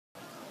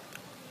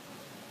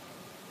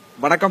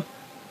வணக்கம்.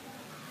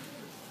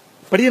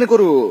 படி எனக்கு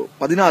ஒரு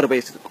 16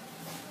 வயசு இருக்கும்.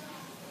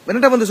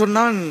 என்னட்ட வந்து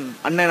சொன்னான்,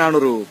 அண்ணன் நான்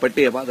ஒரு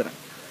பெட்டியை பாக்குறேன்,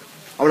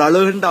 அவள்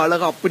அழகுண்ட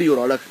அழகா, அப்படி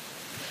ஒரு அழகு.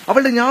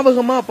 அவளுடைய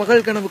ஞாபகமா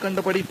பகல் கனவு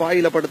கண்டபடி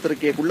பாயில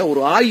படுத்திருக்கேக்குள்ள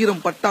ஒரு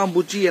 1000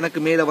 பட்டாம்பூச்சி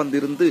எனக்கு மேல வந்து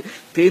இருந்து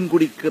தேன்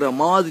குடிக்கிற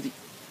மாதிரி,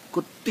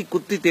 குத்தி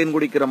குத்தி தேன்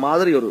குடிக்கிற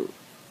மாதிரி ஒரு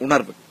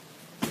உணர்வு.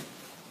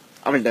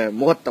 அவளுடைய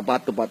முகத்தை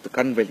பார்த்து பார்த்து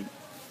கண்வலி,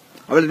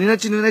 அவளை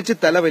நினைச்சு நினைச்சு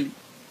தலைவலி,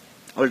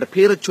 அவளோட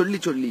பேரை சொல்லி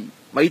சொல்லி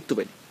வயிற்று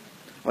வலி,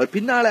 அவள்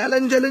பின்னால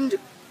அலைஞ்சு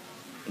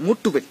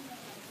மூட்டு வலி.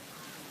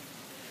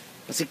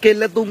 பசிக்க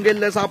இல்ல, தூங்க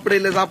இல்ல, சாப்பிட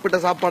இல்ல, சாப்பிட்ட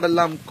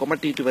சாப்பாடெல்லாம்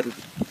கொமட்டிட்டு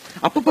வருது.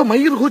 அப்பப்ப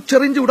மயிர்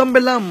கூச்சறிஞ்சு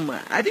உடம்பெல்லாம்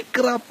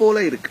அடிக்கிறா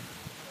போல இருக்கு.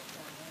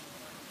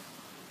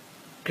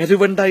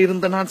 கருவண்டா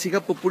இருந்த நான்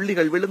சிகப்பு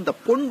புள்ளிகள் விழுந்த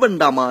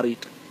பொன்வண்டா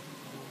மாறிட்டு.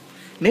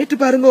 நேற்று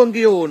பாருங்க,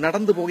 அங்கேயோ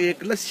நடந்து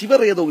போகையக்குள்ள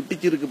சிவர் ஏதோ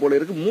இட்டிச்சிருக்கு போல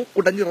இருக்கு.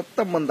 மூக்குடைஞ்சு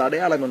ரத்தம் வந்த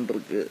அடையாளம் ஒன்று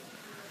இருக்கு.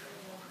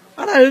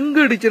 ஆனா எங்க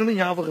இடிச்சிருந்து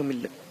ஞாபகம்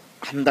இல்லை.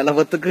 அந்த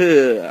அளவுக்கு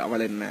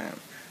அவள் என்ன.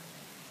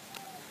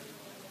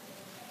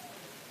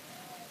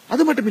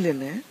 அது மட்டும் இல்ல,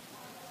 என்ன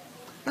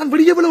நான்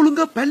விடியவள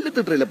ஒழுங்கா பல்ல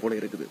திட்டுறையில போல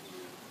இருக்குது.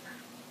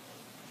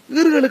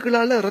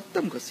 ஈர்களுக்குள்ளால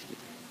ரத்தம்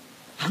கசிக்குது.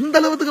 அந்த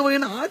அளவுக்கு அவன்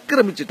என்ன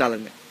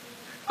ஆக்கிரமிச்சுட்டாளுங்க.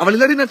 அவள்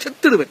இல்லாடி நான்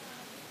செத்துடுவேன்.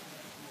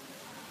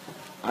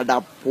 அடா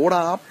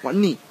போடா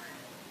பண்ணி,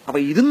 அவ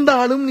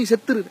இருந்தாலும் நீ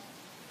செத்துருவ.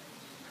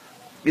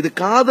 இது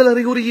காதல்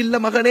அறிகுறி இல்ல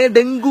மகனே,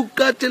 டெங்கு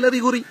காய்ச்சல்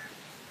அறிகுறி.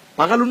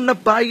 பகலுண்ண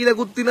பாயில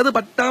குத்தினது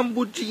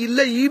பட்டாம்பூச்சி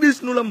இல்ல,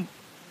 ஈடிஸ் நுளம்.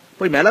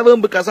 போய்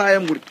மெலவேம்பு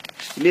கசாயம் குடி,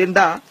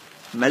 இல்லேண்டா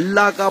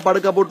மெல்லாக்கா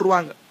படுக்க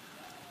போட்டுருவாங்க.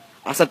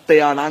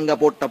 அசட்டையா நாங்க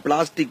போட்ட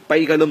பிளாஸ்டிக்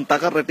பைகளும்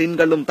தகர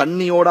டின்களும்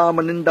தண்ணி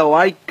ஓடாம நின்ற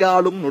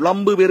வாய்க்காலும்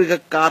நுளம்பு பெருக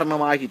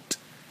காரணமாகிட்டு.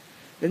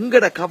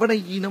 எங்கட கவன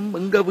ஈனம்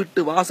எங்க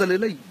வீட்டு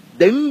வாசலில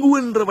டெங்கு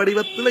என்ற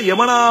வடிவத்துல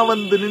யமனா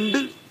வந்து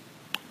நின்று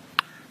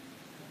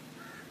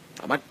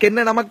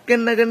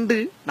நமக்கென்ன கண்டு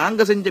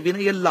நாங்க செஞ்ச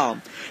வினையெல்லாம்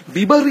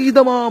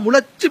விபரீதமா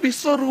முளைச்சு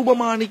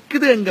விஸ்வரூபமா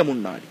நிக்குது எங்க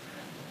முன்னாடி.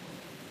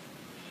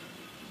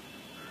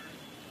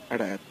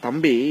 அட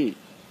தம்பி,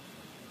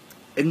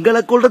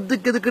 எங்களை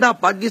கொள்றதுக்கு எதுக்குடா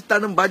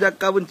பாகிஸ்தானும்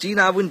பாஜகவும்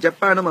சீனாவும்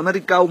ஜப்பானும்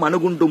அமெரிக்காவும்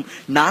அணுகுண்டும்?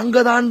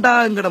 நாங்க தாண்டா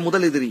எங்கட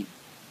முதல் எதிரி.